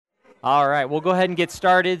All right, we'll go ahead and get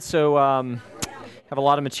started. So, have a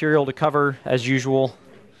lot of material to cover as usual.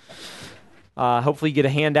 Hopefully, you get a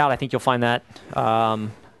handout. I think you'll find that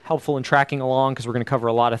helpful in tracking along because we're going to cover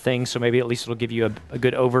a lot of things. So maybe at least it'll give you a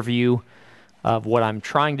good overview of what I'm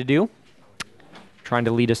trying to do, trying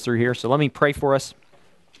to lead us through here. So let me pray for us.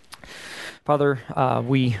 Father,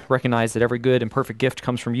 we recognize that every good and perfect gift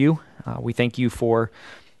comes from you. We thank you for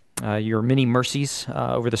your many mercies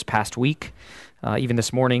over this past week. Even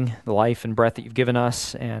this morning, the life and breath that you've given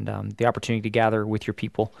us and the opportunity to gather with your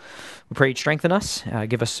people. We pray you'd strengthen us,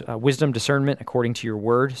 give us wisdom, discernment according to your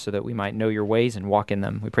word so that we might know your ways and walk in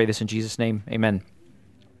them. We pray this in Jesus' name. Amen.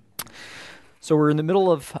 So we're in the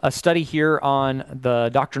middle of a study here on the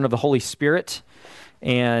doctrine of the Holy Spirit,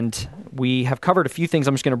 and we have covered a few things.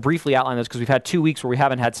 I'm just going to briefly outline those because we've had 2 weeks where we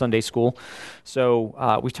haven't had Sunday school.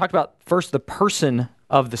 So we've talked about first the person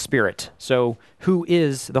of the Spirit. So who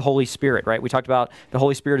is the Holy Spirit, right? We talked about the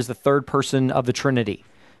Holy Spirit is the third person of the Trinity,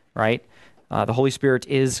 right? The Holy Spirit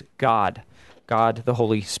is God, the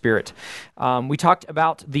Holy Spirit. We talked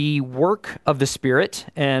about the work of the Spirit,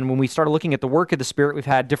 and when we started looking at the work of the Spirit, we've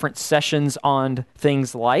had different sessions on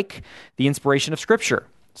things like the inspiration of Scripture.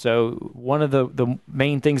 So one of the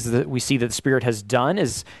main things that we see that the Spirit has done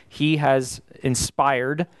is he has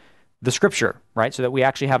inspired the Scripture, right? So that we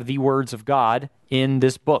actually have the words of God in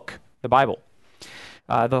this book, the Bible.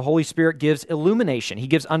 The Holy Spirit gives illumination. He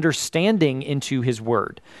gives understanding into his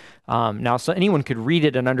word. Now, so anyone could read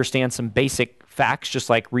it and understand some basic facts, just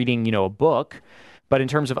like reading, a book. But in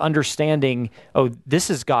terms of understanding, this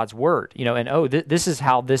is God's word, and this is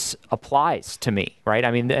how this applies to me, right?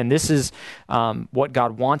 I mean, and this is what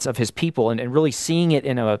God wants of his people, and really seeing it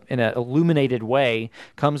in an illuminated way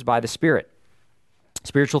comes by the Spirit.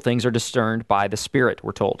 Spiritual things are discerned by the Spirit,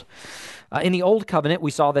 we're told. In the Old Covenant, we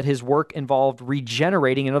saw that his work involved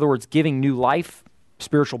regenerating, in other words, giving new life,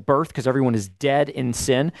 spiritual birth, because everyone is dead in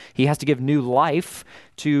sin. He has to give new life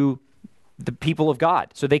to the people of God,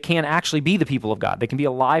 so they can actually be the people of God. They can be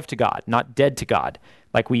alive to God, not dead to God,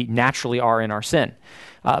 like we naturally are in our sin.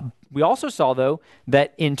 We also saw, though,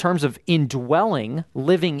 that in terms of indwelling,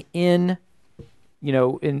 living in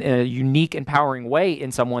a unique, empowering way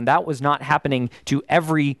in someone, that was not happening to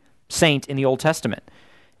every saint in the Old Testament.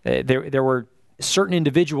 There were certain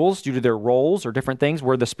individuals, due to their roles or different things,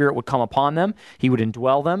 where the Spirit would come upon them. He would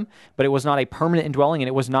indwell them, but it was not a permanent indwelling, and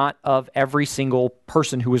it was not of every single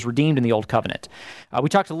person who was redeemed in the Old Covenant. We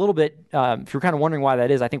talked a little bit, if you're kind of wondering why that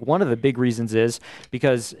is, I think one of the big reasons is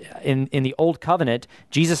because in the Old Covenant,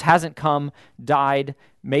 Jesus hasn't come, died,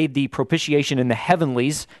 made the propitiation in the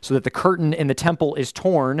heavenlies so that the curtain in the temple is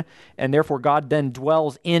torn, and therefore God then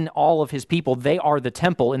dwells in all of his people. They are the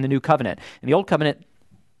temple in the New Covenant. In the Old Covenant,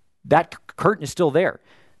 that curtain is still there.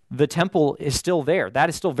 The temple is still there. That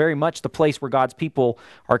is still very much the place where God's people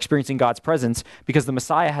are experiencing God's presence because the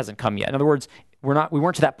Messiah hasn't come yet. In other words, we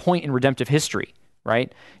weren't to that point in redemptive history,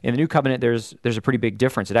 right? In the New Covenant, there's a pretty big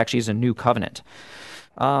difference. It actually is a new covenant.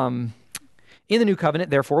 In the New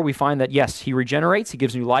Covenant, therefore, we find that, yes, he regenerates, he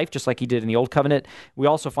gives new life, just like he did in the Old Covenant. We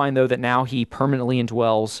also find, though, that now he permanently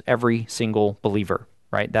indwells every single believer,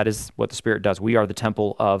 right? That is what the Spirit does. We are the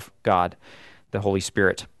temple of God, the Holy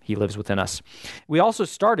Spirit. He lives within us. We also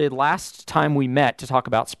started last time we met to talk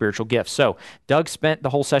about spiritual gifts. So Doug spent the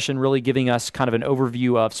whole session really giving us kind of an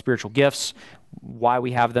overview of spiritual gifts, why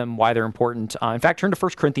we have them, why they're important. In fact, turn to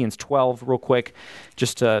 1 Corinthians 12 real quick,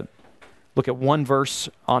 just to look at one verse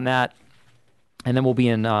on that. And then we'll be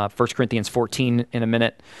in 1 Corinthians 14 in a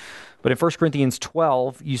minute. But in 1 Corinthians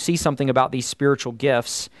 12, you see something about these spiritual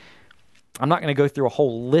gifts. I'm not going to go through a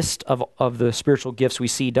whole list of the spiritual gifts we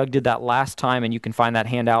see. Doug did that last time, and you can find that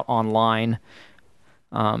handout online.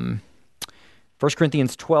 1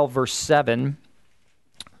 Corinthians 12, verse 7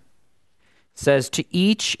 says, "To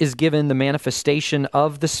each is given the manifestation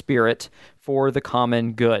of the Spirit for the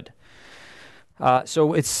common good." So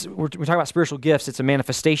we're talking about spiritual gifts. It's a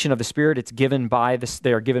manifestation of the Spirit. It's given by this.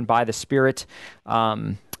 They are given by the Spirit.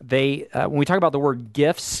 When we talk about the word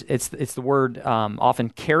gifts, it's the word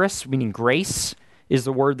often charis, meaning grace, is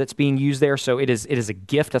the word that's being used there. So it is a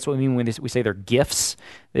gift. That's what we mean when we say they're gifts.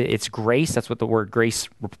 It's grace. That's what the word grace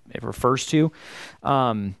refers to.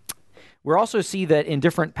 We also see that in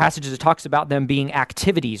different passages it talks about them being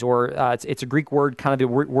activities, or it's a Greek word, kind of the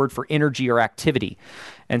word for energy or activity.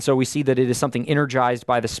 And so we see that it is something energized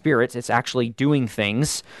by the Spirit. It's actually doing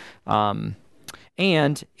things.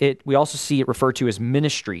 And we also see it referred to as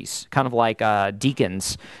ministries, kind of like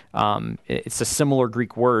deacons. It's a similar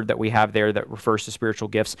Greek word that we have there that refers to spiritual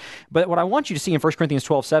gifts. But what I want you to see in 1 Corinthians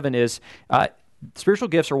 12:7 is Spiritual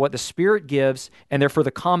gifts are what the Spirit gives, and they're for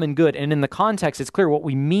the common good. And in the context, it's clear what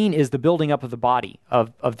we mean is the building up of the body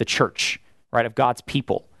of the church, right, of God's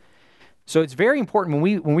people. So it's very important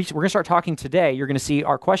when we're going to start talking today. You're going to see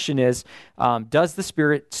our question is, does the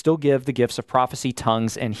Spirit still give the gifts of prophecy,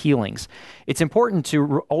 tongues, and healings? It's important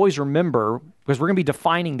to always remember, because we're going to be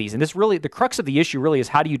defining these. And this really, the crux of the issue really is,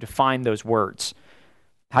 how do you define those words?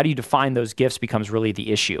 How do you define those gifts becomes really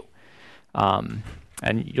the issue. And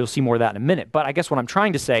you'll see more of that in a minute. But I guess what I'm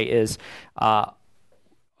trying to say is, are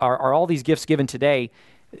all these gifts given today,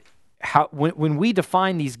 when we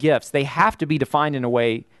define these gifts, they have to be defined in a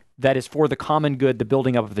way that is for the common good, the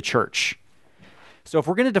building up of the church. So if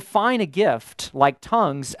we're going to define a gift like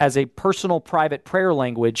tongues as a personal, private prayer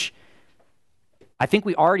language, I think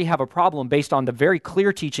we already have a problem based on the very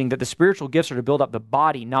clear teaching that the spiritual gifts are to build up the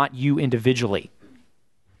body, not you individually.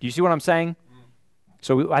 Do you see what I'm saying?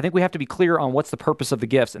 So I think we have to be clear on what's the purpose of the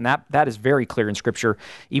gifts, and that is very clear in Scripture,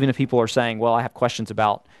 even if people are saying, well, I have questions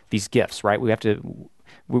about these gifts, right? We have to...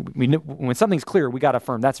 when something's clear, we got to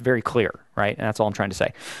affirm that's very clear, right? And that's all I'm trying to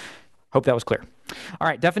say. Hope that was clear. All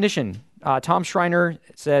right, definition. Tom Schreiner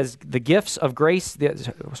says the gifts of grace.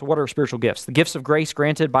 So what are spiritual gifts? The gifts of grace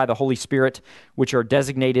granted by the Holy Spirit, which are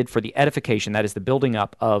designated for the edification, that is the building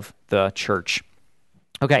up of the church.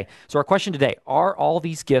 Okay, so our question today, are all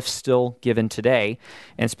these gifts still given today?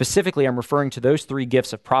 And specifically, I'm referring to those three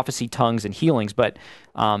gifts of prophecy, tongues, and healings, but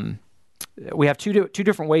we have two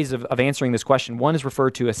different ways of answering this question. One is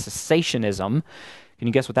referred to as cessationism. Can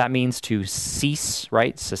you guess what that means, to cease,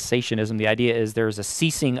 right? Cessationism. The idea is there's a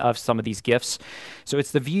ceasing of some of these gifts. So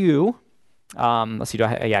it's the view,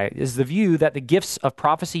 is the view that the gifts of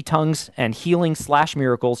prophecy, tongues, and healing /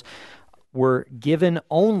 miracles were given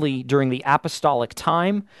only during the apostolic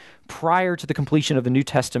time prior to the completion of the New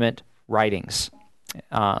Testament writings.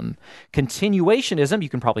 Continuationism, you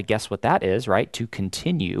can probably guess what that is, right? To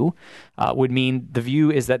continue would mean the view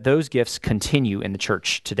is that those gifts continue in the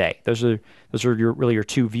church today. Those are really your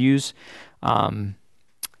two views.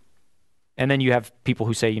 And then you have people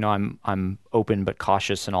who say, I'm open but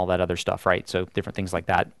cautious and all that other stuff, right? So different things like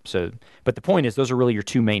that. But the point is, those are really your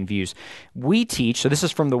two main views. We teach, so this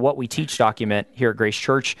is from the What We Teach document here at Grace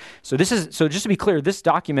Church. So just to be clear, this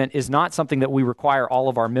document is not something that we require all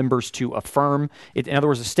of our members to affirm. In other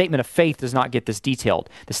words, a statement of faith does not get this detailed.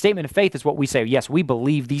 The statement of faith is what we say, yes, we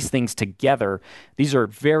believe these things together. These are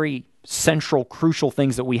very central, crucial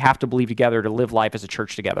things that we have to believe together to live life as a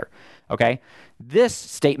church together, okay? This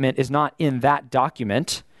statement is not in that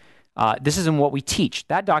document. This is in what we teach.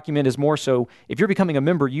 That document is more so, if you're becoming a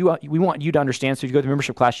member, we want you to understand, so if you go to the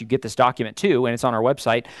membership class, you get this document too, and it's on our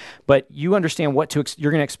website, but you understand what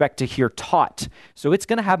you're going to expect to hear taught. So it's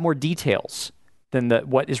going to have more details than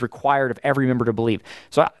what is required of every member to believe.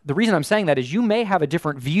 So the reason I'm saying that is you may have a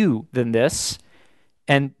different view than this,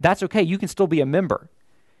 and that's okay. You can still be a member.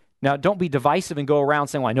 Now, don't be divisive and go around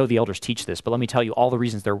saying, well, I know the elders teach this, but let me tell you all the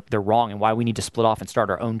reasons they're wrong and why we need to split off and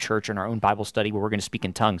start our own church and our own Bible study where we're going to speak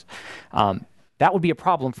in tongues. That would be a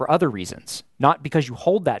problem for other reasons, not because you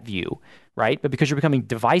hold that view, right, but because you're becoming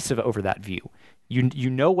divisive over that view.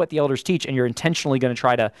 You know what the elders teach, and you're intentionally going to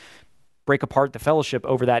try to break apart the fellowship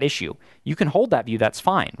over that issue. You can hold that view. That's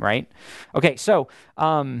fine, right? Okay, so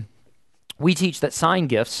we teach that sign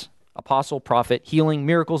gifts, apostle, prophet, healing,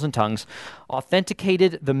 miracles, and tongues,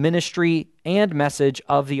 authenticated the ministry and message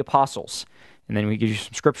of the apostles. And then we give you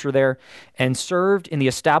some scripture there, and served in the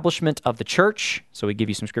establishment of the church. So we give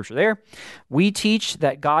you some scripture there. We teach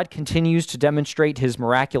that God continues to demonstrate his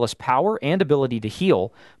miraculous power and ability to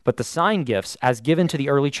heal, but the sign gifts as given to the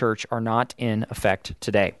early church are not in effect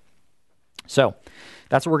today. So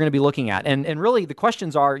that's what we're going to be looking at. And really the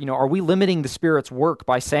questions are, are we limiting the Spirit's work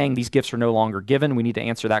by saying these gifts are no longer given? We need to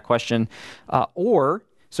answer that question.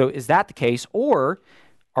 So is that the case? Or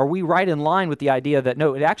are we right in line with the idea that,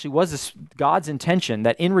 no, it actually was God's intention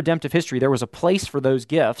that in redemptive history there was a place for those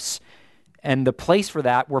gifts, and the place for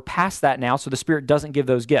that, we're past that now, so the Spirit doesn't give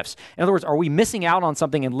those gifts. In other words, are we missing out on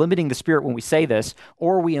something and limiting the Spirit when we say this,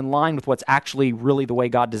 or are we in line with what's actually really the way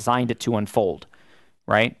God designed it to unfold?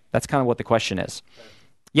 Right? That's kind of what the question is.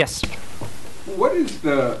 Yes? What is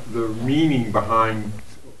the meaning behind,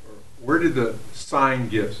 where did the sign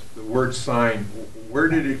gifts, the word sign, where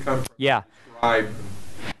did it come from? Yeah.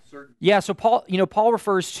 Certain... Yeah, so Paul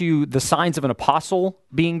refers to the signs of an apostle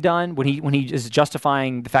being done when he is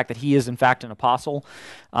justifying the fact that he is in fact an apostle.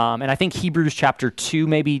 And I think Hebrews chapter 2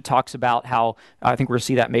 maybe talks about how, I think we're going to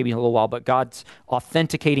see that maybe in a little while, but God's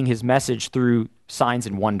authenticating his message through signs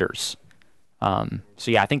and wonders.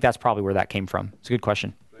 So yeah, I think that's probably where that came from. It's a good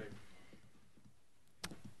question.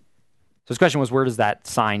 So his question was, where does that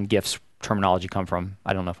sign gifts terminology come from?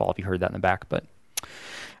 I don't know if all of you heard that in the back, but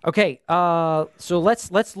Okay, so let's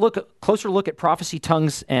closer look at prophecy,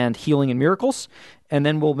 tongues, and healing and miracles, and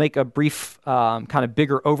then we'll make a brief kind of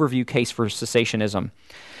bigger overview case for cessationism.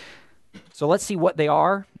 So let's see what they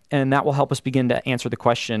are, and that will help us begin to answer the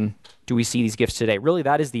question, do we see these gifts today? Really,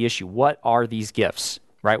 that is the issue. What are these gifts,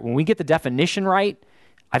 right? When we get the definition right,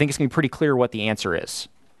 I think it's going to be pretty clear what the answer is.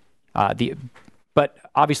 But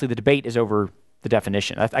obviously the debate is over the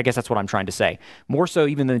definition. I guess that's what I'm trying to say. More so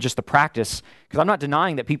even than just the practice, because I'm not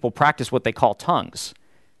denying that people practice what they call tongues.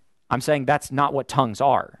 I'm saying that's not what tongues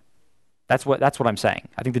are. That's what I'm saying.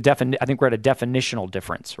 I think we're at a definitional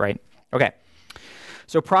difference, right? Okay.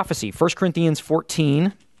 So prophecy, 1 Corinthians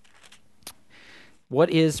 14. What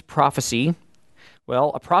is prophecy?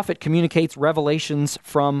 Well, a prophet communicates revelations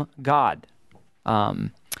from God.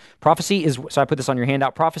 Prophecy is, so I put this on your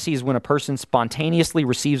handout, prophecy is when a person spontaneously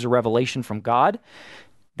receives a revelation from God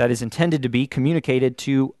that is intended to be communicated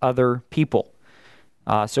to other people.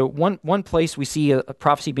 So one place we see a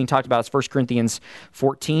prophecy being talked about is 1 Corinthians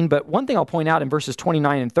 14, but one thing I'll point out in verses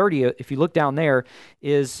 29 and 30, if you look down there,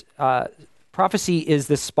 is prophecy is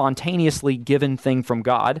this spontaneously given thing from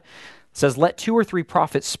God. It says, let 2 or 3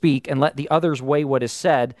 prophets speak, and let the others weigh what is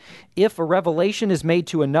said. If a revelation is made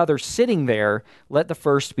to another sitting there, let the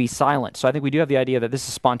first be silent. So I think we do have the idea that this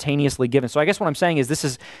is spontaneously given. So I guess what I'm saying is this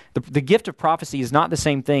is the gift of prophecy is not the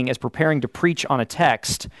same thing as preparing to preach on a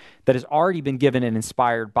text that has already been given and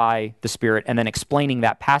inspired by the Spirit and then explaining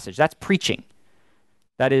that passage. That's preaching.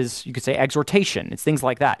 That is, you could say, exhortation. It's things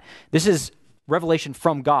like that. This is revelation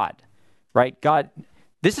from God, right?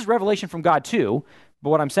 This is revelation from God too, but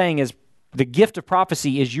what I'm saying is the gift of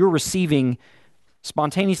prophecy is you're receiving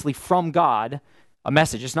spontaneously from God a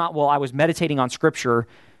message. It's not, well, I was meditating on Scripture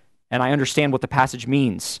and I understand what the passage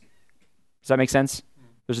means. Does that make sense?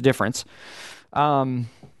 There's a difference. You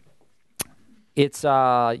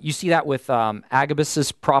see that with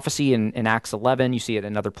Agabus's prophecy in Acts 11. You see it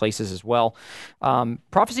in other places as well.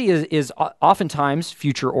 Prophecy is oftentimes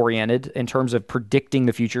future-oriented in terms of predicting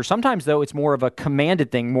the future. Sometimes, though, it's more of a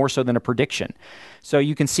commanded thing, more so than a prediction. So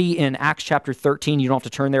you can see in Acts chapter 13, you don't have to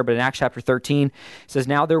turn there, but in Acts chapter 13, it says,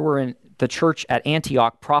 now there were in the church at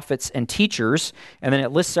Antioch prophets and teachers, and then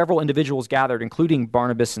it lists several individuals gathered, including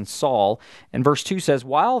Barnabas and Saul. And verse 2 says,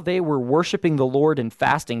 while they were worshiping the Lord and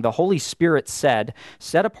fasting, the Holy Spirit said,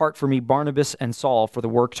 set apart for me Barnabas and Saul for the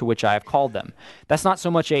work to which I have called them. That's not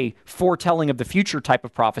so much a foretelling of the future type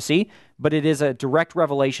of prophecy, but it is a direct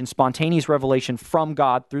revelation, spontaneous revelation from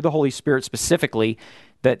God through the Holy Spirit specifically,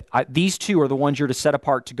 that these two are the ones you're to set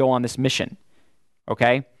apart to go on this mission.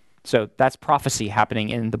 Okay? So that's prophecy happening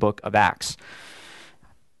in the book of Acts.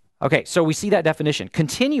 Okay, so we see that definition.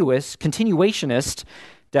 Continuationist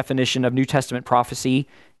definition of New Testament prophecy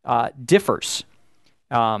differs.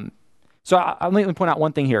 So let me point out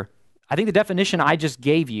one thing here. I think the definition I just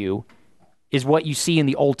gave you is what you see in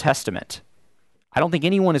the Old Testament. I don't think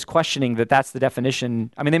anyone is questioning that that's the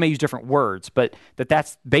definition. I mean, they may use different words, but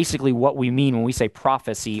that's basically what we mean when we say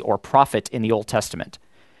prophecy or prophet in the Old Testament.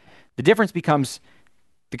 The difference becomes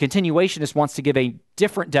the continuationist wants to give a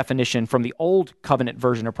different definition from the Old Covenant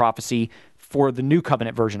version of prophecy for the New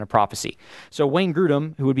Covenant version of prophecy. So Wayne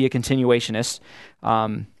Grudem, who would be a continuationist,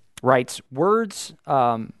 writes,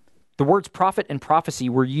 the words prophet and prophecy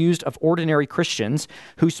were used of ordinary Christians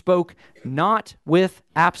who spoke not with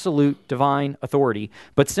absolute divine authority,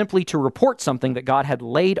 but simply to report something that God had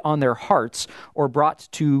laid on their hearts or brought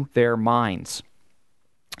to their minds.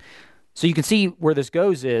 So you can see where this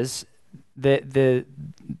goes is the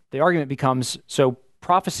argument becomes, so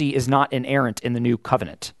prophecy is not inerrant in the New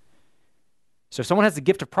Covenant. So if someone has the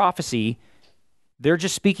gift of prophecy, they're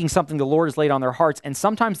just speaking something the Lord has laid on their hearts, and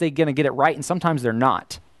sometimes they're going to get it right, and sometimes they're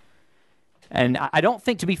not. And I don't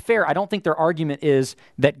think, to be fair, I don't think their argument is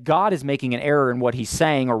that God is making an error in what he's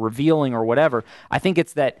saying or revealing or whatever. I think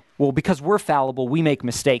it's that, well, because we're fallible, we make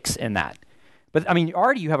mistakes in that. But, I mean,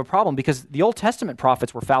 already you have a problem because the Old Testament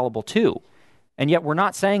prophets were fallible too. And yet we're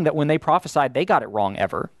not saying that when they prophesied, they got it wrong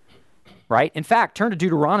ever, right? In fact, turn to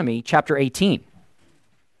Deuteronomy chapter 18.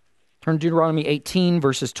 Turn to Deuteronomy 18,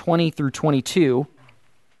 verses 20 through 22.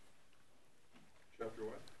 Chapter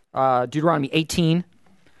what? Deuteronomy 18.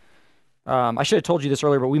 I should have told you this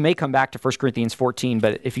earlier, but we may come back to 1 Corinthians 14,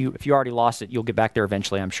 but if you already lost it, you'll get back there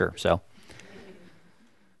eventually, I'm sure. So,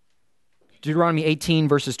 Deuteronomy 18,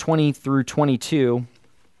 verses 20 through 22.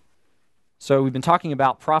 So we've been talking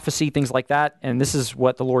about prophecy, things like that, and this is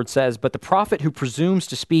what the Lord says. But the prophet who presumes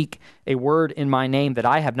to speak a word in my name that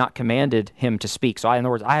I have not commanded him to speak. So in other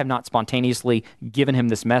words, I have not spontaneously given him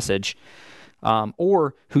this message.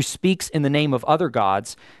 Or who speaks in the name of other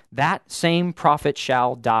gods, that same prophet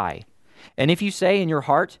shall die. And if you say in your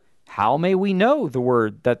heart, how may we know the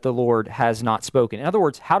word that the Lord has not spoken? In other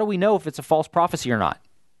words, how do we know if it's a false prophecy or not?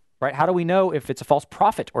 Right? How do we know if it's a false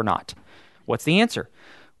prophet or not? What's the answer?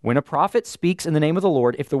 When a prophet speaks in the name of the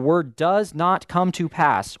Lord, if the word does not come to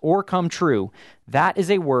pass or come true, that is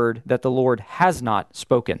a word that the Lord has not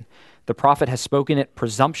spoken. The prophet has spoken it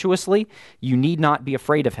presumptuously. You need not be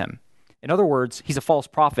afraid of him. In other words, he's a false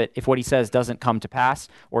prophet if what he says doesn't come to pass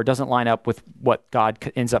or doesn't line up with what God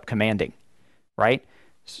ends up commanding, right?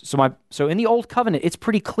 So in the Old Covenant, it's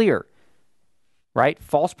pretty clear, right?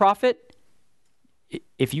 False prophet,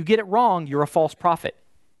 if you get it wrong, you're a false prophet.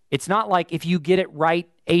 It's not like if you get it right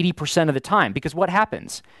 80% of the time, because what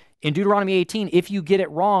happens? In Deuteronomy 18, if you get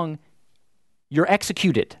it wrong, you're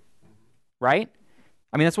executed, right?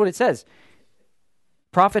 I mean, that's what it says.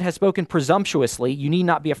 Prophet has spoken presumptuously. You need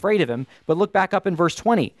not be afraid of him. But look back up in verse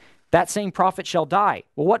 20. That same prophet shall die.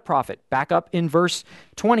 Well, what prophet? Back up in verse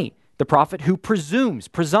 20. The prophet who presumes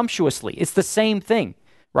presumptuously. It's the same thing,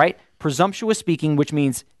 right? Presumptuous speaking, which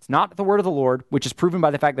means it's not the word of the Lord, which is proven by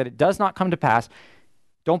the fact that it does not come to pass.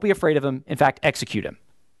 Don't be afraid of him. In fact, execute him,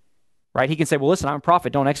 right? He can say, well, listen, I'm a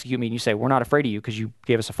prophet. Don't execute me. And you say, we're not afraid of you because you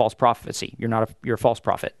gave us a false prophecy. You're a false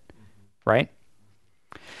prophet, right?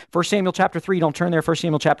 1 Samuel chapter 3, don't turn there. 1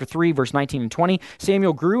 Samuel chapter 3, verse 19 and 20.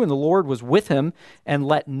 Samuel grew and the Lord was with him and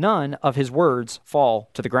let none of his words fall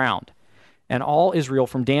to the ground. And all Israel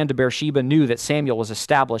from Dan to Beersheba knew that Samuel was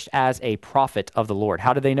established as a prophet of the Lord.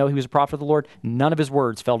 How did they know he was a prophet of the Lord? None of his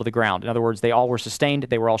words fell to the ground. In other words, they all were sustained.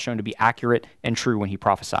 They were all shown to be accurate and true when he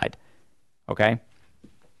prophesied. Okay?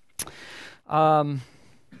 Now,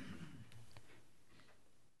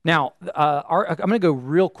 I'm going to go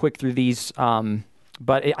real quick through these,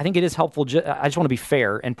 but I think it is helpful. I just want to be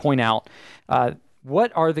fair and point out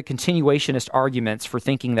what are the continuationist arguments for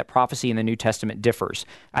thinking that prophecy in the New Testament differs.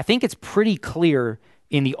 I think it's pretty clear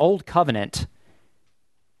in the Old Covenant,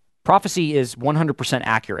 prophecy is 100%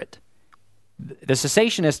 accurate. The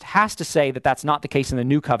cessationist has to say that that's not the case in the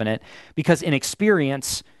New Covenant because in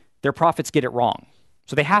experience, their prophets get it wrong.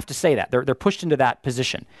 So they have to say that. They're pushed into that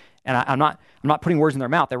position. And I'm not putting words in their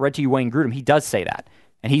mouth. I read to you Wayne Grudem. He does say that.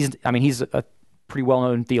 And he's a pretty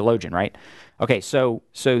well-known theologian, right? Okay, so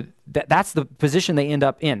that's the position they end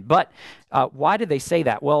up in. But why did they say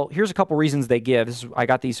that? Well, here's a couple reasons they give. I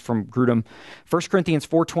got these from Grudem. 1 Corinthians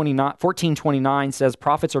 14:29 says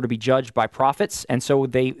prophets are to be judged by prophets, and so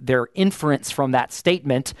their inference from that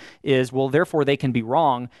statement is, well, therefore they can be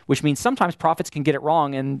wrong, which means sometimes prophets can get it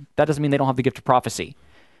wrong, and that doesn't mean they don't have the gift of prophecy.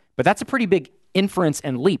 But that's a pretty big inference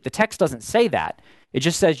and leap. The text doesn't say that. It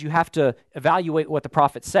just says you have to evaluate what the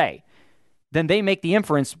prophets say. Then they make the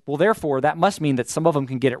inference, well, therefore, that must mean that some of them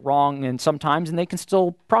can get it wrong and sometimes, and they can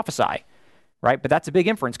still prophesy, right? But that's a big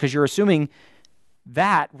inference because you're assuming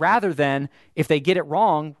that rather than if they get it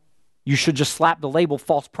wrong, you should just slap the label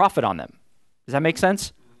false prophet on them. Does that make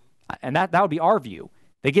sense? And that would be our view.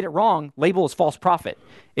 They get it wrong, label is false prophet.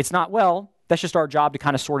 It's not, well, that's just our job to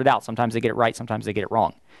kind of sort it out. Sometimes they get it right, sometimes they get it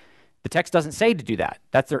wrong. The text doesn't say to do that.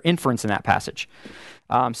 That's their inference in that passage.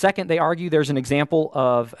 Second, they argue there's an example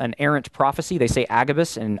of an errant prophecy. They say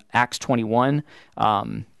Agabus in Acts 21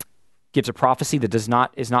 gives a prophecy that is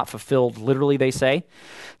not fulfilled literally, they say.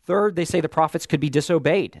 Third, they say the prophets could be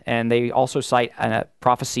disobeyed. And they also cite a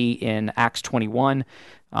prophecy in Acts 21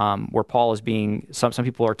 where Paul is being, some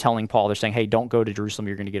people are telling Paul, they're saying, hey, don't go to Jerusalem,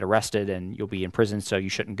 you're going to get arrested and you'll be in prison, so you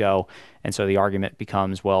shouldn't go. And so the argument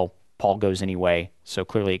becomes, well, Paul goes anyway, so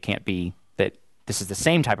clearly it can't be that this is the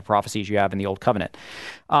same type of prophecy as you have in the Old Covenant.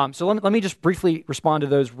 So let me just briefly respond to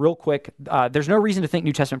those real quick. There's no reason to think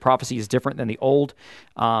New Testament prophecy is different than the Old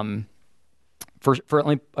for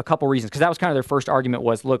only a couple reasons, because that was kind of their first argument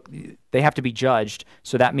was, look, they have to be judged,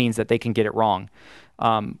 so that means that they can get it wrong.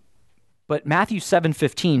 But Matthew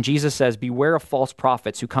 7:15, Jesus says, beware of false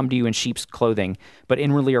prophets who come to you in sheep's clothing, but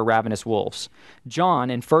inwardly are ravenous wolves. John,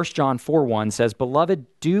 in 1 John 4:1, says, beloved,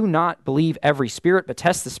 do not believe every spirit, but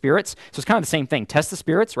test the spirits. So it's kind of the same thing. Test the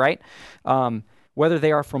spirits, right? Whether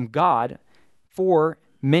they are from God, for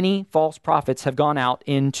many false prophets have gone out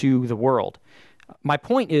into the world. My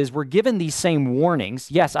point is, we're given these same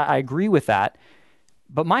warnings. Yes, I agree with that.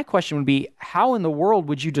 But my question would be, how in the world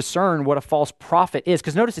would you discern what a false prophet is?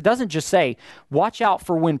 Because notice it doesn't just say, watch out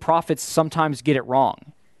for when prophets sometimes get it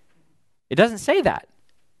wrong. It doesn't say that.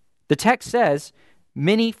 The text says,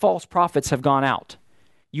 many false prophets have gone out.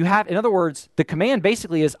 In other words, the command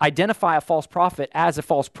basically is identify a false prophet as a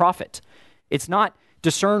false prophet. It's not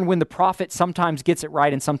discern when the prophet sometimes gets it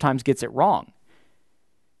right and sometimes gets it wrong.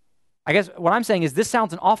 I guess what I'm saying is this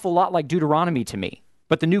sounds an awful lot like Deuteronomy to me.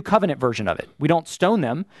 But the New Covenant version of it. We don't stone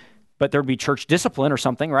them, but there'd be church discipline or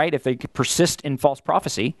something, right, if they persist in false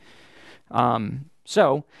prophecy. So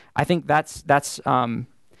So I think that's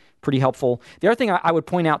pretty helpful. The other thing I would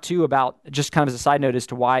point out too about, just kind of as a side note, as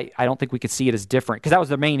to why I don't think we could see it as different, because that was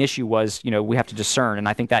the main issue, was, we have to discern, and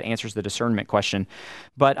I think that answers the discernment question.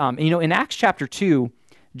 But in Acts chapter 2,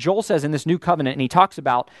 Joel says in this new covenant, and he talks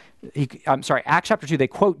about, Acts chapter 2, they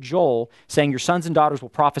quote Joel saying, your sons and daughters will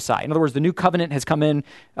prophesy. In other words, the new covenant has come in.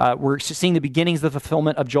 We're seeing the beginnings of the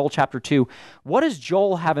fulfillment of Joel chapter 2. What does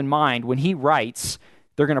Joel have in mind when he writes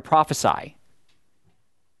they're going to prophesy?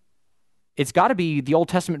 It's got to be the Old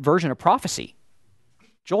Testament version of prophecy.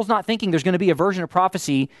 Joel's not thinking there's going to be a version of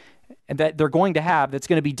prophecy that they're going to have that's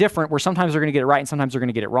going to be different, where sometimes they're going to get it right and sometimes they're going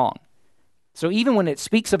to get it wrong. So even when it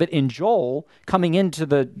speaks of it in Joel coming into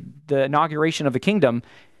the inauguration of the kingdom,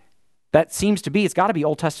 that seems to be, it's got to be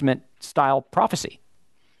Old Testament style prophecy.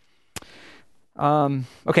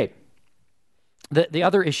 Okay. The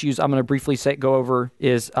other issues I'm going to briefly go over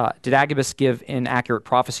is, did Agabus give inaccurate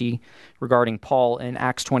prophecy regarding Paul in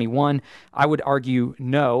Acts 21? I would argue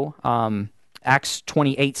no. Acts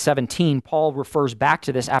 28:17, Paul refers back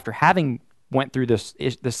to this after having went through this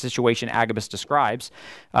situation Agabus describes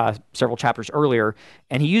several chapters earlier,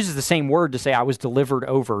 and he uses the same word to say, I was delivered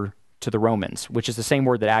over to the Romans, which is the same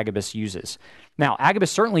word that Agabus uses. Now, Agabus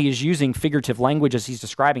certainly is using figurative language as he's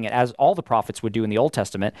describing it, as all the prophets would do in the Old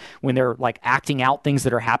Testament when they're like acting out things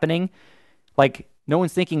that are happening. Like, no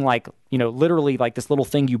one's thinking like, literally like this little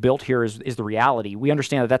thing you built here is the reality. We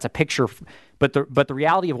understand that that's a picture, but the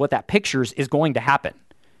reality of what that pictures is going to happen.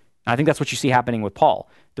 And I think that's what you see happening with Paul.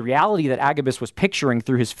 The reality that Agabus was picturing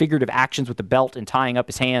through his figurative actions with the belt and tying up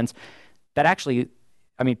his hands, that actually,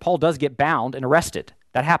 Paul does get bound and arrested.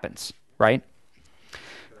 That happens, right?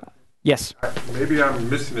 Yes? Maybe I'm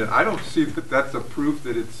missing it. I don't see that that's a proof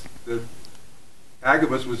that that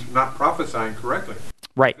Agabus was not prophesying correctly.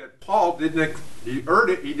 Right. That Paul he heard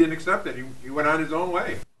it, he didn't accept it. He went on his own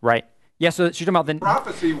way. Right. Yeah, so you're talking about the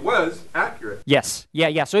prophecy was accurate. Yes.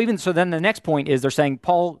 Yeah. So then the next point is they're saying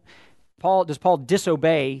does Paul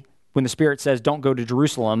disobey when the Spirit says don't go to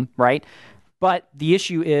Jerusalem, right? But the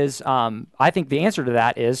issue is, I think the answer to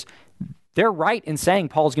that is, they're right in saying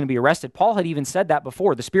Paul's going to be arrested. Paul had even said that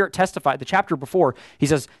before. The Spirit testified, the chapter before, he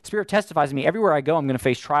says, Spirit testifies to me, everywhere I go, I'm going to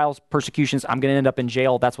face trials, persecutions, I'm going to end up in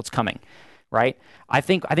jail, that's what's coming, right? I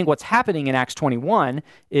think what's happening in Acts 21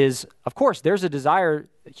 is, of course, there's a desire,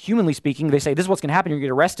 humanly speaking, they say, this is what's going to happen, you're going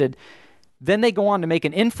to get arrested. Then they go on to make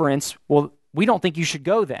an inference, well, we don't think you should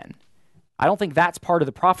go then. I don't think that's part of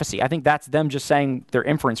the prophecy. I think that's them just saying their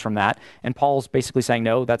inference from that, and Paul's basically saying,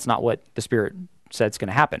 no, that's not what the Spirit said it's going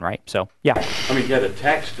to happen, right? So, yeah. The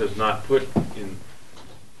text does not put in,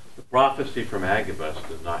 the prophecy from Agabus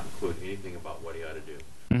does not include anything about what he ought to do.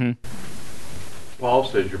 Mm-hmm. Paul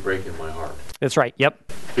says, you're breaking my heart. That's right,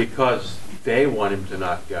 yep. Because they want him to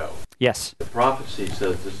not go. Yes. The prophecy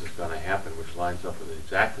says this is going to happen, which lines up with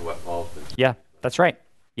exactly what Paul's been saying. Yeah, that's right.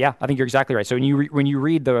 Yeah, I think you're exactly right. So when you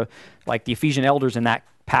read the Ephesian elders in that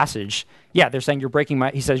passage, yeah, they're saying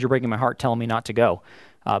he says, you're breaking my heart, telling me not to go.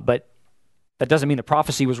 But that doesn't mean the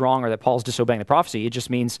prophecy was wrong or that Paul's disobeying the prophecy. It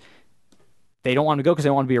just means they don't want to go because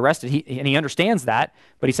they want to be arrested. He understands that,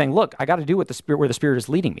 but he's saying, look, I got to do where the Spirit is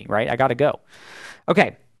leading me, right? I got to go.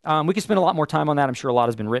 Okay, we could spend a lot more time on that. I'm sure a lot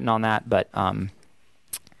has been written on that, but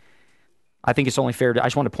I think it's only fair I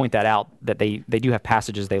just want to point that out, that they do have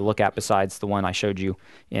passages they look at besides the one I showed you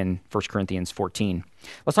in 1 Corinthians 14.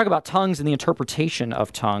 Let's talk about tongues and the interpretation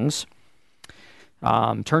of tongues.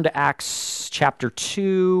 Turn to Acts chapter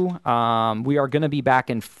 2. We are going to be back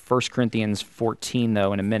in 1 Corinthians 14,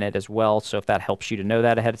 though, in a minute as well, so if that helps you to know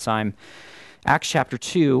that ahead of time. Acts chapter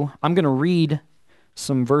 2, I'm going to read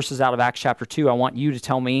some verses out of Acts chapter 2. I want you to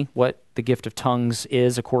tell me what the gift of tongues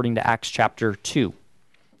is according to Acts chapter 2,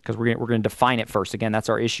 because we're going to define it first. Again, that's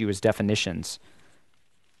our issue, is definitions.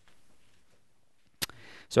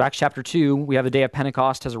 So Acts chapter 2, we have the day of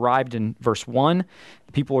Pentecost has arrived in verse 1.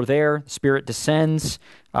 The people are there. The Spirit descends.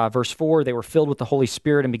 Verse 4, they were filled with the Holy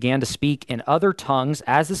Spirit and began to speak in other tongues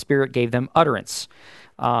as the Spirit gave them utterance.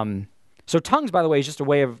 So tongues, by the way, is just a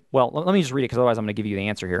way of, well, let me just read it because otherwise I'm going to give you the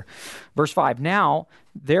answer here. Verse 5, now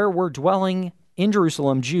there were dwelling in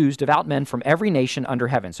Jerusalem Jews, devout men from every nation under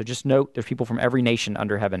heaven. So just note there's people from every nation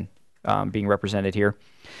under heaven being represented here.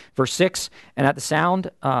 Verse 6, and at the sound,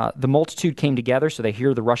 the multitude came together, so they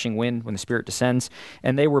hear the rushing wind when the Spirit descends,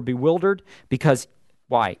 and they were bewildered because,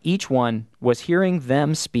 why? Each one was hearing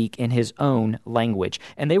them speak in his own language.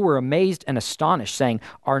 And they were amazed and astonished, saying,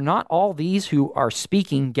 are not all these who are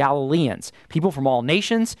speaking Galileans? People from all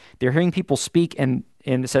nations, they're hearing people speak in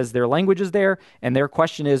and it says their language is there, and their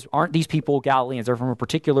question is, aren't these people Galileans? They're from a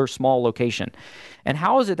particular small location. And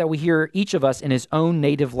how is it that we hear each of us in his own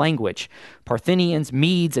native language? Parthians,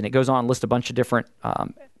 Medes, and it goes on to list a bunch of different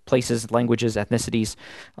places, languages, ethnicities.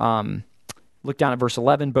 Look down at verse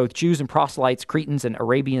 11. Both Jews and proselytes, Cretans and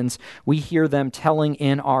Arabians, we hear them telling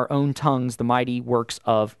in our own tongues the mighty works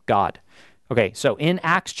of God. Okay, so in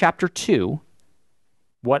Acts chapter 2,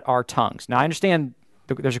 what are tongues? Now, I understand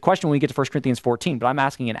there's a question when we get to 1 Corinthians 14, but I'm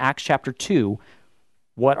asking in Acts chapter 2,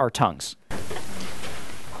 what are tongues?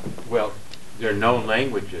 Well, they're known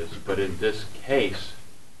languages, but in this case,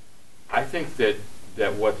 I think that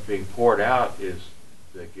what's being poured out is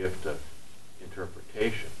the gift of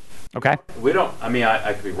interpretation. Okay. We don't,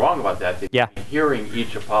 I could be wrong about that. They'd Yeah. be hearing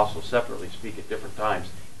each apostle separately speak at different times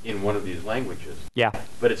in one of these languages. Yeah.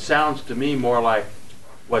 But it sounds to me more like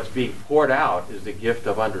what's being poured out is the gift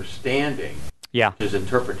of understanding, Yeah. is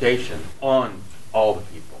interpretation on all the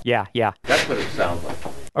people. Yeah. Yeah. That's what it sounds like.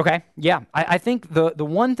 Okay, yeah. I think the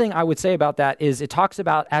one thing I would say about that is it talks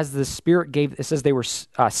about as the Spirit gave, it says they were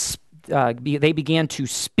they began to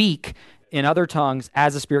speak in other tongues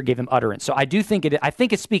as the Spirit gave them utterance. So I do think I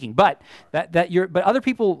think it's speaking, but but other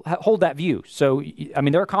people hold that view. So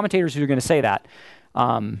there are commentators who are going to say that.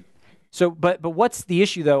 But what's the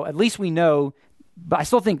issue though? At least we know. But I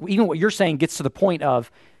still think even what you're saying gets to the point of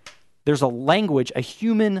there's a language, a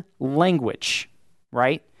human language,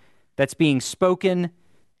 right? That's being spoken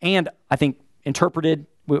and I think interpreted,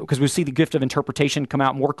 because we see the gift of interpretation come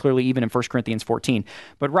out more clearly even in 1 Corinthians 14.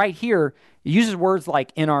 But right here, it uses words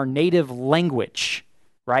like in our native language,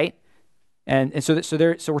 right? And so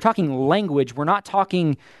we're talking language. We're not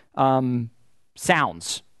talking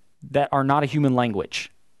sounds that are not a human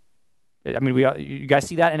language. You guys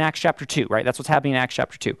see that in Acts chapter 2, right? That's what's happening in Acts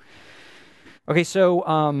chapter 2. Okay,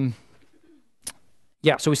 so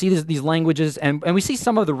so we see these languages, and we see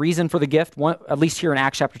some of the reason for the gift, one, at least here in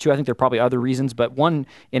Acts chapter 2. I think there are probably other reasons, but one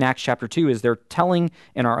in Acts chapter 2 is they're telling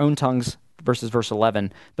in our own tongues, versus verse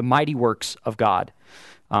 11, the mighty works of God.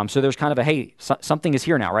 So there's kind of something is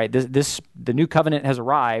here now, right? The new covenant has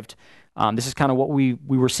arrived. This is kind of what we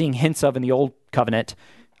were seeing hints of in the old covenant.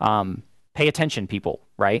 Pay attention, people,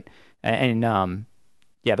 right? And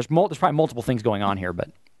there's probably multiple things going on here, but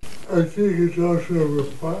I think it's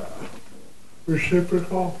also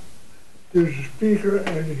reciprocal. There's a speaker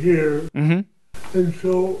and hearer, and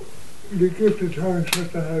so the gift of tongues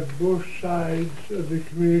has to have both sides of the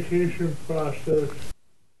communication process.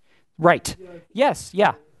 Right. Yes.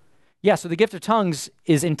 Yeah. Yeah. So the gift of tongues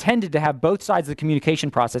is intended to have both sides of the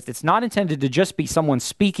communication process. It's not intended to just be someone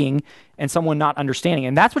speaking and someone not understanding.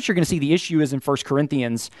 And that's what you're going to see the issue is in 1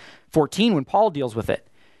 Corinthians 14 when Paul deals with it.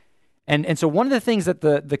 And so one of the things that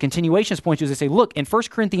the continuations point to is they say, look, in 1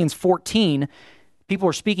 Corinthians 14, people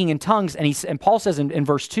are speaking in tongues, and Paul says in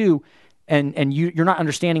verse 2, and you're not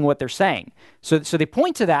understanding what they're saying. So they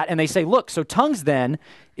point to that, and they say, look, so tongues then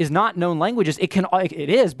is not known languages. It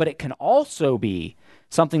is, but it can also be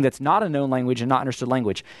something that's not a known language and not understood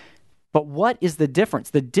language. But what is the difference?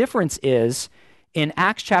 The difference is in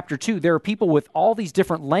Acts chapter 2, there are people with all these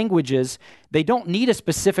different languages. They don't need a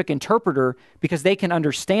specific interpreter because they can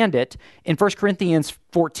understand it. In 1 Corinthians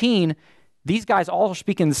 14, these guys all are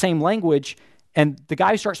speaking the same language, and the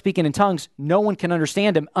guy who starts speaking in tongues, no one can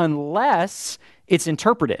understand him unless it's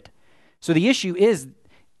interpreted. So the issue is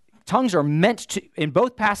tongues are meant to, in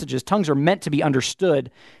both passages, tongues are meant to be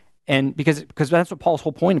understood. And because that's what Paul's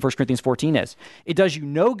whole point in 1 Corinthians 14 is. It does you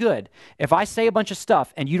no good if I say a bunch of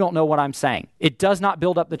stuff and you don't know what I'm saying. It does not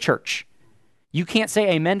build up the church. You can't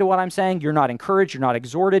say amen to what I'm saying. You're not encouraged. You're not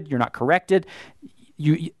exhorted. You're not corrected.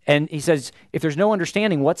 And he says, if there's no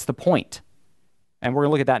understanding, what's the point? And we're going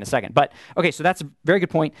to look at that in a second. But, okay, so that's a very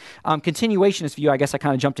good point. Continuationist view, I guess I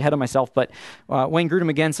kind of jumped ahead of myself, but Wayne Grudem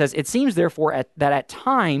again says, it seems, therefore, that at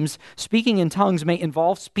times, speaking in tongues may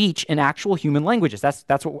involve speech in actual human languages. That's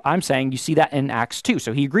what I'm saying. You see that in Acts 2,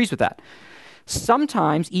 so he agrees with that.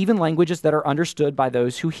 Sometimes, even languages that are understood by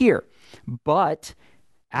those who hear. But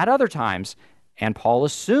at other times, and Paul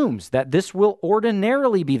assumes that this will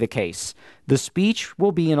ordinarily be the case, the speech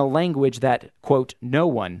will be in a language that, quote, no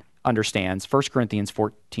one understands. 1 Corinthians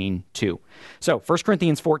 14:2. So 1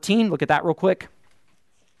 Corinthians 14, look at that real quick.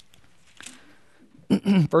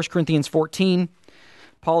 1 Corinthians 14,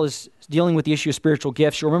 Paul is dealing with the issue of spiritual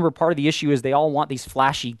gifts. You remember part of the issue is they all want these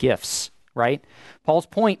flashy gifts, right? Paul's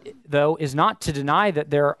point, though, is not to deny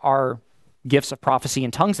that there are gifts of prophecy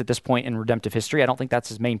and tongues at this point in redemptive history. I don't think that's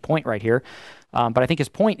his main point right here. But I think his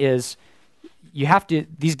point is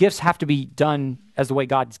these gifts have to be done as the way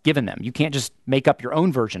God's given them. You can't just make up your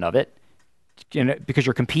own version of it because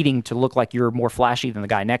you're competing to look like you're more flashy than the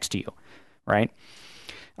guy next to you, right?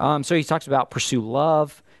 So he talks about pursue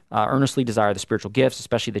love, earnestly desire the spiritual gifts,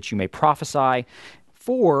 especially that you may prophesy.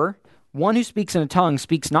 4, one who speaks in a tongue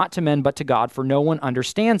speaks not to men but to God, for no one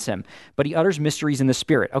understands him, but he utters mysteries in the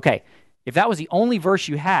Spirit. Okay, if that was the only verse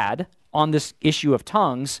you had on this issue of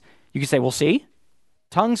tongues, you could say, well, see,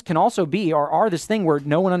 tongues can also be or are this thing where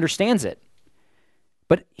no one understands it.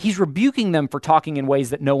 But he's rebuking them for talking in ways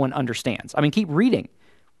that no one understands. I mean, keep reading.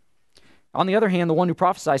 On the other hand, the one who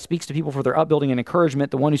prophesies speaks to people for their upbuilding and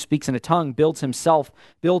encouragement. The one who speaks in a tongue builds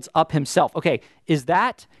up himself. Okay, is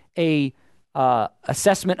that a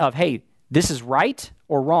assessment of, hey, this is right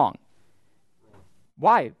or wrong?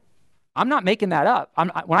 Why? I'm not making that up.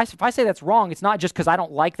 If I say that's wrong, it's not just because I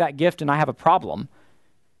don't like that gift and I have a problem.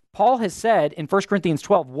 Paul has said in 1 Corinthians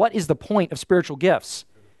 12, what is the point of spiritual gifts?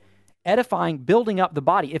 Edifying, building up the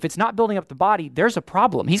body. If it's not building up the body, there's a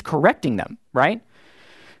problem. He's correcting them, right?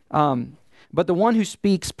 But the one who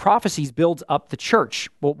speaks prophecies builds up the church.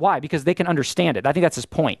 Well, why? Because they can understand it. I think that's his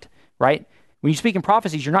point, right? When you speak in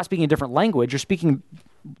prophecies, you're not speaking a different language. You're speaking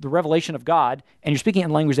the revelation of God, and you're speaking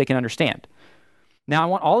in language they can understand. Now, I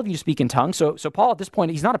want all of you to speak in tongues. So Paul, at this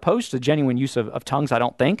point, he's not opposed to the genuine use of tongues, I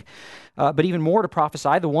don't think. But even more to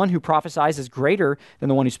prophesy. The one who prophesies is greater than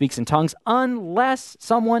the one who speaks in tongues, unless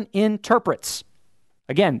someone interprets.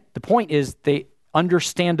 Again, the point is the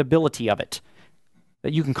understandability of it,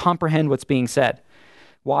 that you can comprehend what's being said.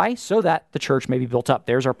 Why? So that the church may be built up.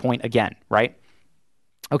 There's our point again, right?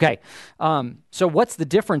 Okay, so what's the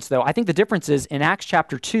difference, though? I think the difference is in Acts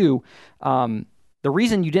chapter 2, the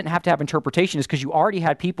reason you didn't have to have interpretation is because you already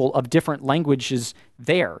had people of different languages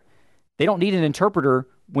there. They don't need an interpreter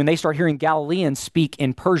when they start hearing Galileans speak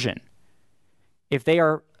in Persian. If they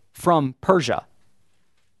are from Persia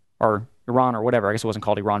or Iran or whatever, I guess it wasn't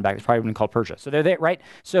called Iran back, it's probably been called Persia. So they're there, right?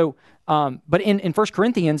 So, but in 1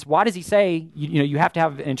 Corinthians, why does he say, you have to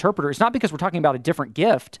have an interpreter? It's not because we're talking about a different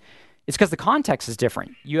gift. It's because the context is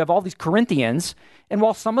different. You have all these Corinthians, and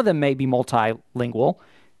while some of them may be multilingual,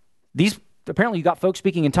 apparently you got folks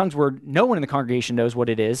speaking in tongues where no one in the congregation knows what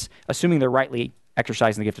it is, assuming they're rightly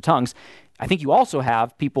exercising the gift of tongues. I think you also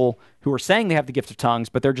have people who are saying they have the gift of tongues,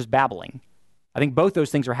 but they're just babbling. I think both those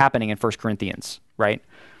things are happening in 1 Corinthians, right?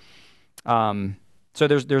 So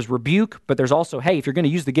there's rebuke, but there's also, hey, if you're going to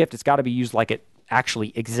use the gift, it's got to be used like it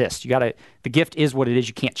actually exists. The gift is what it is.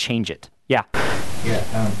 You can't change it. Yeah.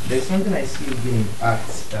 Yeah, there's something I see in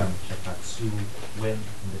Acts chapter 2 when,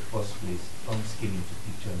 in the first place, tongues came into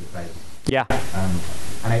picture in the Bible. Yeah.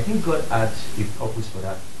 And I think God had a purpose for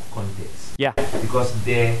that context. Yeah. Because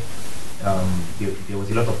there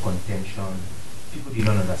was a lot of contention. People did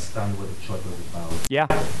not understand what the church was about. Yeah.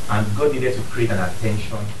 And God needed to create an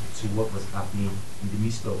attention to what was happening in the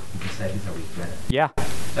midst of the disciples that were gathered. Yeah.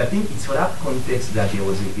 So I think it's for that context that there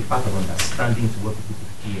was a part of understanding to what people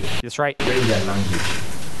could hear. That's right. Hearing their language.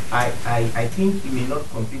 I think it may not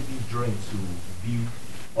completely draw into view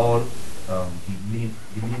all the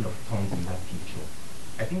meaning of tongues in that picture.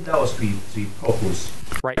 I think that was to a purpose.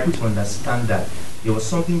 Right. People to understand that there was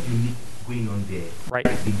something unique going on there. Right.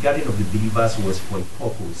 The gathering of the believers was for a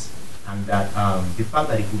purpose, and that the fact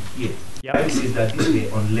that they could hear. Yep. The Bible says that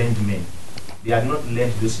these were unlearned men. They had not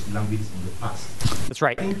learned those languages in the past. That's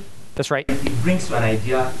right. That's right. It brings to an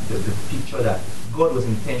idea the picture that God was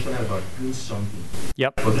intentional about doing something.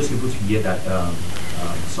 Yep. For those people to hear that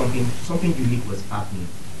something unique was happening.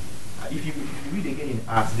 If you read again in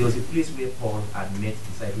Acts, there was a place where Paul had met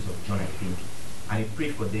disciples of John, I think, and he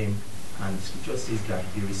prayed for them, and the scripture says that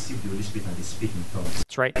they received the Holy Spirit and they speak in tongues.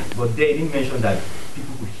 That's right. But they didn't mention that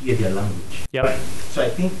people could hear their language. Yep. So I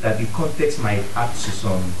think that the context might add to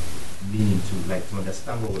some meaning to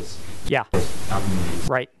understand what was happening.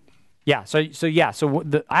 Right. Yeah. So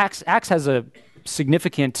the Acts has a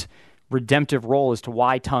significant redemptive role as to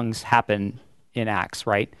why tongues happen in Acts,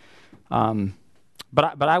 right?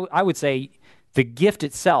 But I would say the gift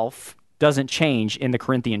itself doesn't change in the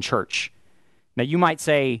Corinthian church. Now, you might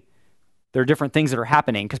say there are different things that are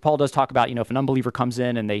happening, because Paul does talk about, if an unbeliever comes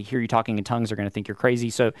in and they hear you talking in tongues, they're going to think you're crazy.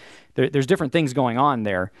 So there's different things going on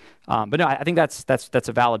there. But no, I think that's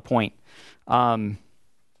a valid point. I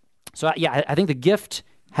think the gift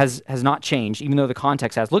has not changed, even though the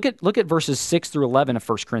context has. Look at verses 6 through 11 of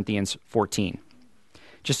 1 Corinthians 14.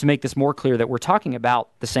 Just to make this more clear that we're talking about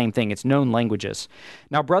the same thing. It's known languages.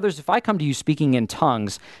 Now, brothers, if I come to you speaking in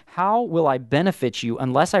tongues, how will I benefit you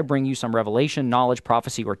unless I bring you some revelation, knowledge,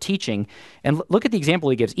 prophecy, or teaching? And look at the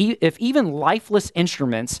example he gives. If even lifeless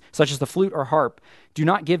instruments, such as the flute or harp, do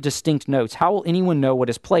not give distinct notes, how will anyone know what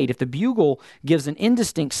is played? If the bugle gives an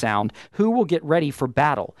indistinct sound, who will get ready for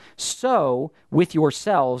battle? So, with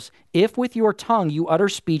yourselves, if with your tongue you utter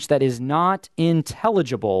speech that is not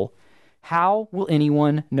intelligible, how will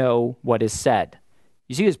anyone know what is said?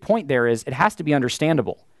 You see, his point there is it has to be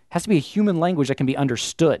understandable. It has to be a human language that can be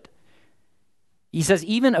understood. He says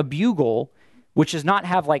even a bugle, which does not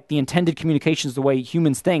have like the intended communications the way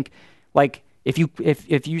humans think, like if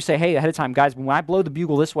you say, hey, ahead of time, guys, when I blow the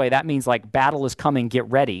bugle this way, that means like battle is coming, get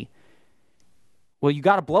ready. Well, you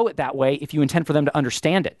got to blow it that way if you intend for them to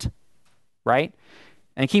understand it, right?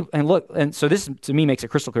 And so this to me makes it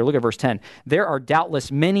crystal clear. Look at verse 10. There are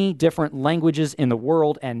doubtless many different languages in the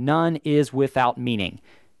world, and none is without meaning.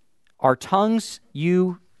 Are tongues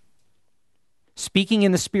you speaking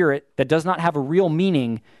in the Spirit that does not have a real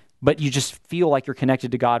meaning, but you just feel like you're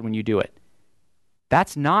connected to God when you do it?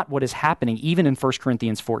 That's not what is happening even in 1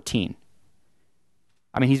 Corinthians 14.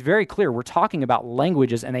 I mean, he's very clear. We're talking about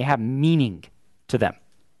languages, and they have meaning to them.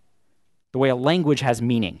 The way a language has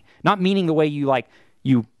meaning. Not meaning the way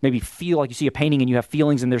you maybe feel like you see a painting and you have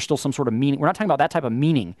feelings and there's still some sort of meaning. We're not talking about that type of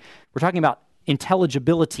meaning. We're talking about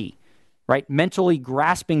intelligibility, right? Mentally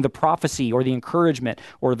grasping the prophecy or the encouragement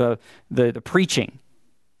or the preaching.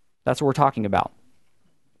 That's what we're talking about.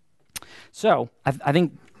 So I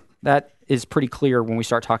think that is pretty clear when we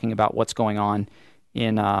start talking about what's going on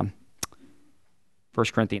in 1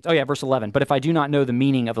 Corinthians. Oh yeah, verse 11. But if I do not know the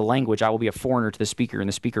meaning of the language, I will be a foreigner to the speaker, and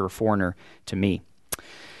the speaker a foreigner to me.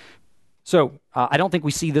 So I don't think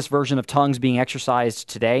we see this version of tongues being exercised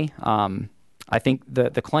today. I think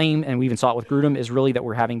the claim, and we even saw it with Grudem, is really that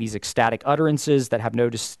we're having these ecstatic utterances that have no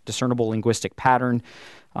discernible linguistic pattern,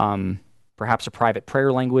 perhaps a private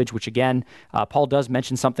prayer language, which again, Paul does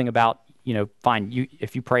mention something about, fine,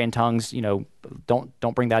 if you pray in tongues,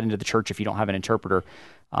 don't bring that into the church if you don't have an interpreter.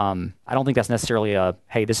 I don't think that's necessarily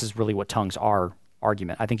hey, this is really what tongues are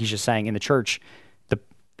argument. I think he's just saying in the church,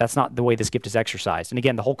 that's not the way this gift is exercised. And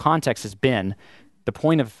again, the whole context has been, the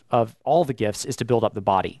point of all the gifts is to build up the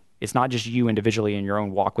body. It's not just you individually in your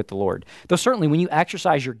own walk with the Lord. Though certainly when you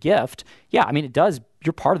exercise your gift, yeah, I mean, it does,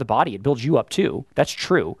 you're part of the body. It builds you up too. That's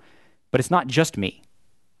true. But it's not just me.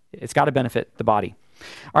 It's got to benefit the body.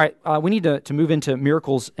 All right, we need to move into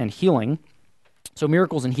miracles and healing. So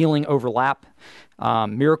miracles and healing overlap.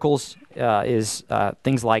 Miracles is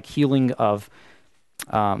things like healing of,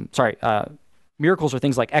 miracles are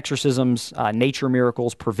things like exorcisms, nature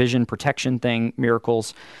miracles, provision, protection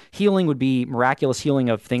miracles. Healing would be miraculous healing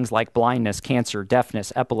of things like blindness, cancer,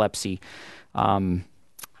 deafness, epilepsy,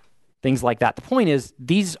 things like that. The point is,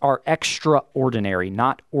 these are extraordinary,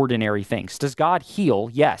 not ordinary things. Does God heal?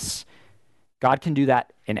 Yes. God can do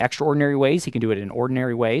that in extraordinary ways. He can do it in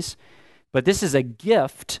ordinary ways. But this is a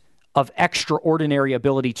gift of extraordinary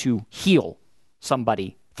ability to heal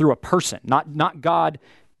somebody through a person, not God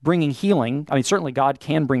bringing healing. I mean, certainly God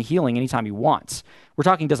can bring healing anytime he wants. We're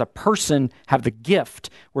talking, does a person have the gift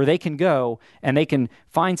where they can go and they can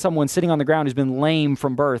find someone sitting on the ground who's been lame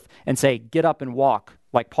from birth and say, get up and walk,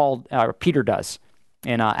 like Peter does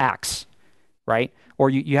in Acts, right? Or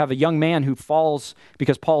you have a young man who falls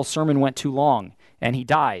because Paul's sermon went too long and he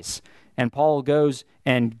dies. And Paul goes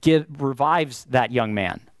and revives that young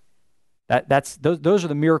man. Those are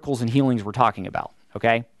the miracles and healings we're talking about,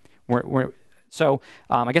 okay? So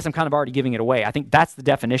I guess I'm kind of already giving it away. I think that's the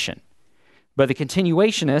definition. But the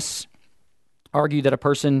continuationists argue that a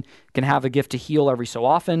person can have a gift to heal every so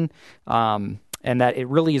often, and that it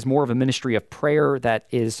really is more of a ministry of prayer, that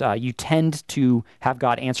is you tend to have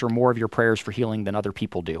God answer more of your prayers for healing than other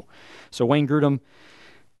people do. So Wayne Grudem,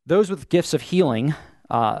 those with gifts of healing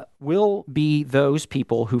will be those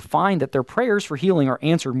people who find that their prayers for healing are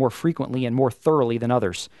answered more frequently and more thoroughly than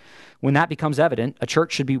others. When that becomes evident, a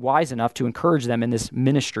church should be wise enough to encourage them in this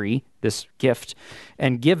ministry, this gift,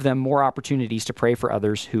 and give them more opportunities to pray for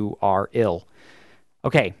others who are ill.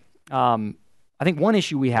 Okay, I think one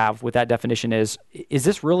issue we have with that definition is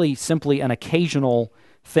this really simply an occasional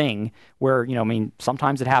thing where,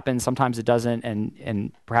 sometimes it happens, sometimes it doesn't,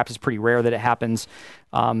 and perhaps it's pretty rare that it happens.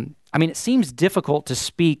 It seems difficult to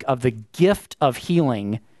speak of the gift of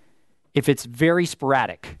healing if it's very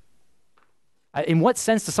sporadic. In what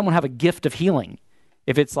sense does someone have a gift of healing?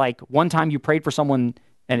 If it's like one time you prayed for someone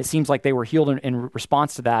and it seems like they were healed in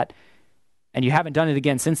response to that, and you haven't done it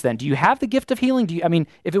again since then, do you have the gift of healing?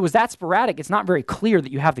 If it was that sporadic, it's not very clear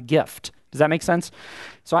that you have the gift. Does that make sense?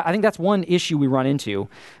 So I think that's one issue we run into.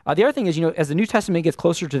 The other thing is, as the New Testament gets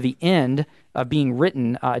closer to the end of being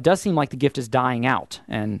written, it does seem like the gift is dying out,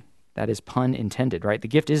 and that is pun intended, right? The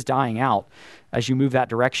gift is dying out as you move that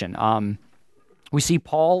direction. We see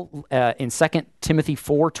Paul in 2 Timothy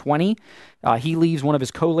 4:20. He leaves one of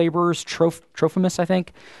his co-laborers, Trophimus, I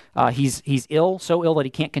think. He's ill, so ill that he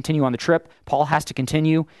can't continue on the trip. Paul has to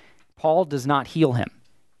continue. Paul does not heal him,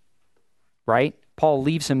 right? Paul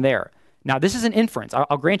leaves him there. Now, this is an inference.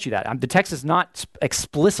 I'll grant you that. The text does not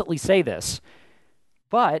explicitly say this,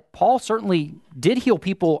 but Paul certainly did heal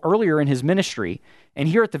people earlier in his ministry. And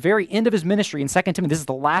here at the very end of his ministry in 2 Timothy, this is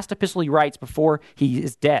the last epistle he writes before he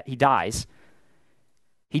is dead. He dies.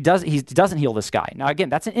 He doesn't heal this guy. Now, again,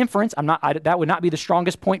 that's an inference. That would not be the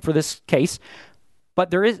strongest point for this case.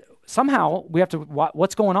 But there is, somehow, we have to,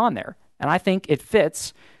 what's going on there? And I think it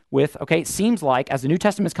fits with, okay, it seems like as the New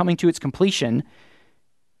Testament is coming to its completion,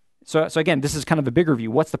 so again, this is kind of a bigger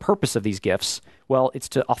view. What's the purpose of these gifts? Well, it's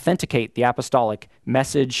to authenticate the apostolic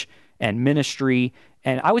message and ministry.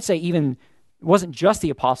 And I would say even, it wasn't just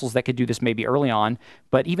the apostles that could do this maybe early on,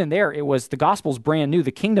 but even there, it was the gospel's brand new.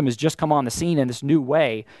 The kingdom has just come on the scene in this new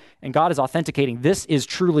way, and God is authenticating, this is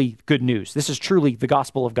truly good news. This is truly the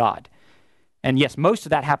gospel of God. And yes, most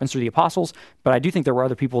of that happens through the apostles, but I do think there were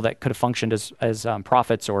other people that could have functioned as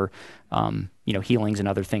prophets or, healings and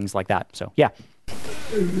other things like that. So, yeah.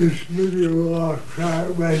 This may a off track,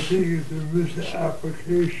 but I think the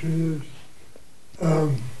misapplication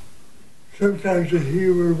is sometimes the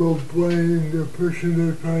healer will blame the person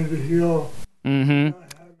they're trying to heal. Mm-hmm.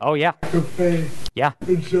 Oh, yeah. Of faith. Yeah.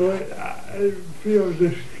 And so I feel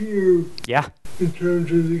the skew in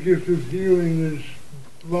terms of the gift of healing is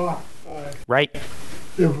blocked by right.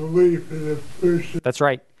 the belief in the person. That's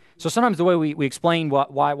right. So sometimes the way we explain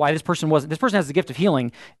why this person has the gift of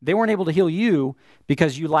healing, they weren't able to heal you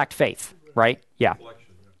because you lacked faith, right? Yeah,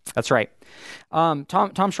 that's right.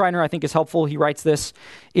 Tom Schreiner, I think, is helpful. He writes this: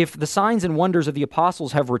 if the signs and wonders of the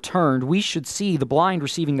apostles have returned, we should see the blind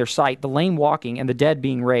receiving their sight, the lame walking, and the dead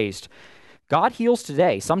being raised. God heals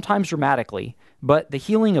today, sometimes dramatically, but the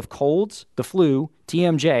healing of colds, the flu,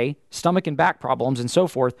 TMJ, stomach and back problems, and so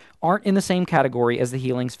forth aren't in the same category as the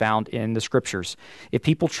healings found in the Scriptures. If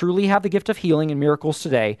people truly have the gift of healing and miracles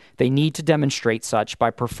today, they need to demonstrate such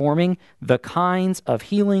by performing the kinds of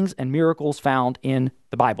healings and miracles found in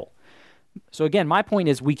the Bible. So again, my point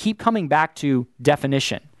is we keep coming back to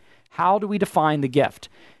definition. How do we define the gift?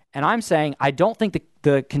 And I'm saying I don't think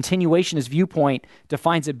the continuationist viewpoint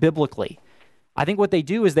defines it biblically. I think what they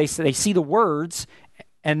do is they see the words,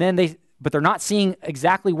 and then but they're not seeing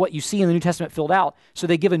exactly what you see in the New Testament filled out, so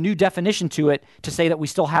they give a new definition to it to say that we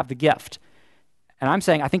still have the gift. And I'm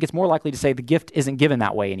saying I think it's more likely to say the gift isn't given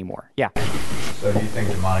that way anymore. Yeah. So do you think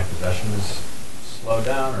demonic possession is slowed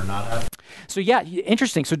down or not happening? So yeah,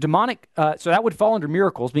 interesting. So demonic, so that would fall under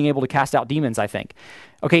miracles, being able to cast out demons, I think.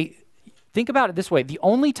 Okay, think about it this way. The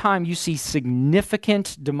only time you see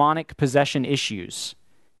significant demonic possession issues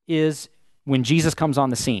is when Jesus comes on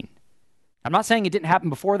the scene. I'm not saying it didn't happen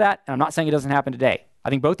before that, and I'm not saying it doesn't happen today. I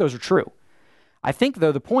think both those are true. I think,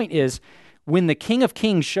 though, the point is when the King of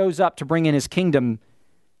Kings shows up to bring in his kingdom,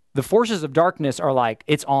 the forces of darkness are like,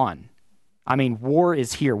 it's on. I mean, war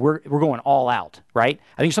is here. We're going all out, right?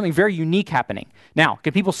 I think there's something very unique happening. Now,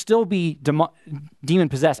 can people still be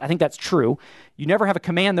demon-possessed? I think that's true. You never have a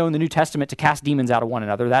command, though, in the New Testament to cast demons out of one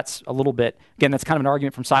another. That's a little bit, again, that's kind of an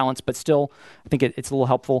argument from silence, but still, I think it's a little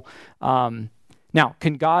helpful. Now,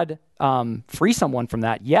 can God free someone from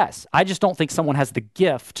that? Yes. I just don't think someone has the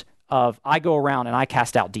gift of, I go around and I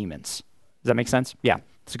cast out demons. Does that make sense? Yeah,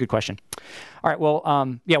 that's a good question. All right, well,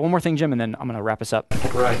 one more thing, Jim, and then I'm going to wrap us up.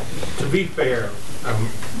 Right. To be fair,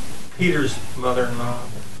 Peter's mother-in-law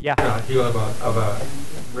got healed of a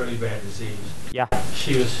really bad disease. Yeah.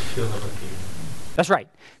 She was healed of a fever. That's right.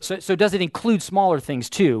 So does it include smaller things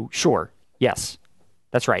too? Sure. Yes.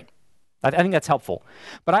 That's right. I think that's helpful.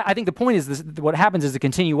 But I think the point is this, what happens is the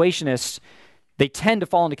continuationists, they tend to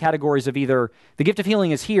fall into categories of either the gift of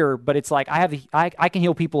healing is here, but it's like I can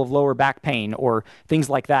heal people of lower back pain or things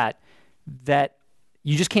like that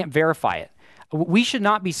you just can't verify it. We should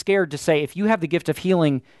not be scared to say, if you have the gift of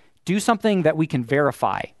healing, do something that we can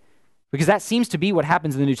verify, because that seems to be what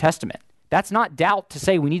happens in the New Testament. That's not doubt to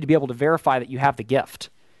say we need to be able to verify that you have the gift,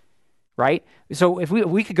 right? So if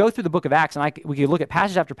we could go through the book of Acts and we could look at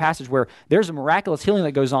passage after passage where there's a miraculous healing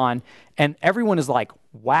that goes on and everyone is like,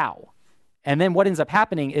 wow. And then what ends up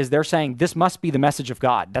happening is they're saying, this must be the message of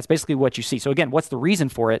God. That's basically what you see. So again, what's the reason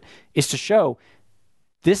for it is to show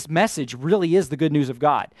this message really is the good news of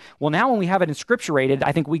God. Well, now when we have it inscripturated,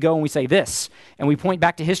 I think we go and we say this, and we point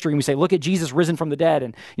back to history and we say, look at Jesus risen from the dead,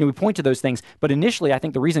 and we point to those things. But initially, I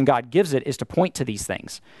think the reason God gives it is to point to these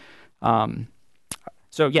things.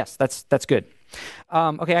 So yes, that's good. Okay,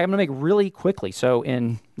 I'm going to make really quickly. So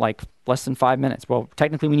in like less than 5 minutes. Well,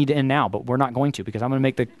 technically we need to end now, but we're not going to, because I'm going to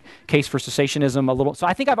make the case for cessationism a little. So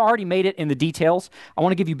I think I've already made it in the details. I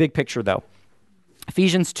want to give you a big picture though.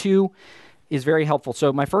 Ephesians 2 is very helpful.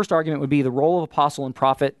 So my first argument would be the role of apostle and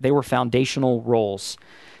prophet. They were foundational roles.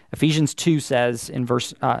 Ephesians 2 says in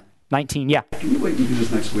verse 19, yeah. Can you wait and do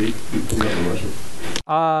this next week? We have to rush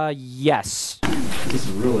it. Yes. This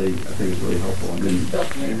is really, I think, is really helpful. I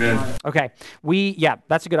mean, Amen. Okay.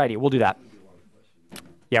 That's a good idea. We'll do that.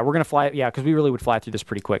 Yeah, we're going to fly, because we really would fly through this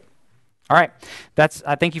pretty quick. All right.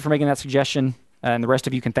 Thank you for making that suggestion, and the rest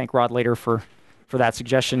of you can thank Rod later for that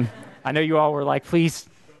suggestion. I know you all were like, please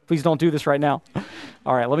don't do this right now.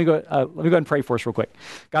 All right, let me go ahead and pray for us real quick.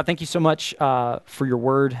 God, thank you so much for your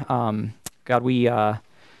word. God, we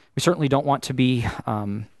certainly don't want to be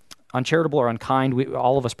uncharitable or unkind.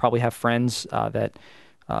 All of us probably have friends that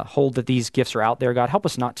hold that these gifts are out there. God, help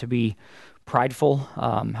us not to be prideful.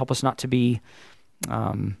 Help us not to be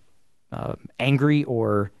angry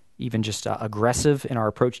or even just aggressive in our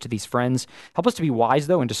approach to these friends. Help us to be wise,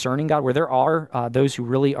 though, and discerning, God, where there are those who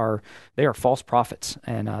really are false prophets,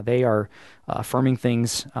 and they are affirming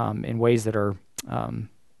things in ways that are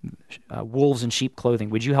wolves in sheep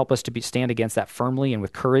clothing. Would you help us to stand against that firmly and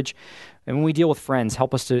with courage? And when we deal with friends,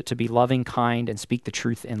 help us to be loving, kind, and speak the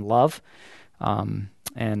truth in love, and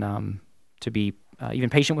to be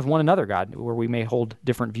even patient with one another, God, where we may hold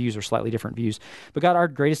different views or slightly different views. But God, our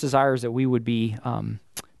greatest desire is that we would be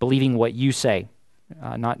believing what you say,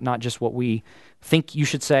 not just what we think you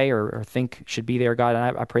should say or think should be there, God.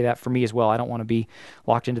 And I pray that for me as well. I don't want to be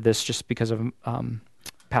locked into this just because of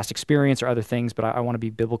past experience or other things, but I want to be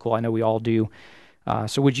biblical. I know we all do.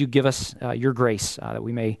 So would you give us your grace that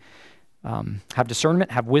we may have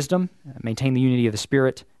discernment, have wisdom, maintain the unity of the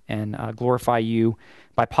Spirit, and glorify you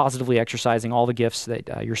by positively exercising all the gifts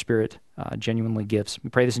that your Spirit genuinely gives. We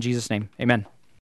pray this in Jesus' name. Amen.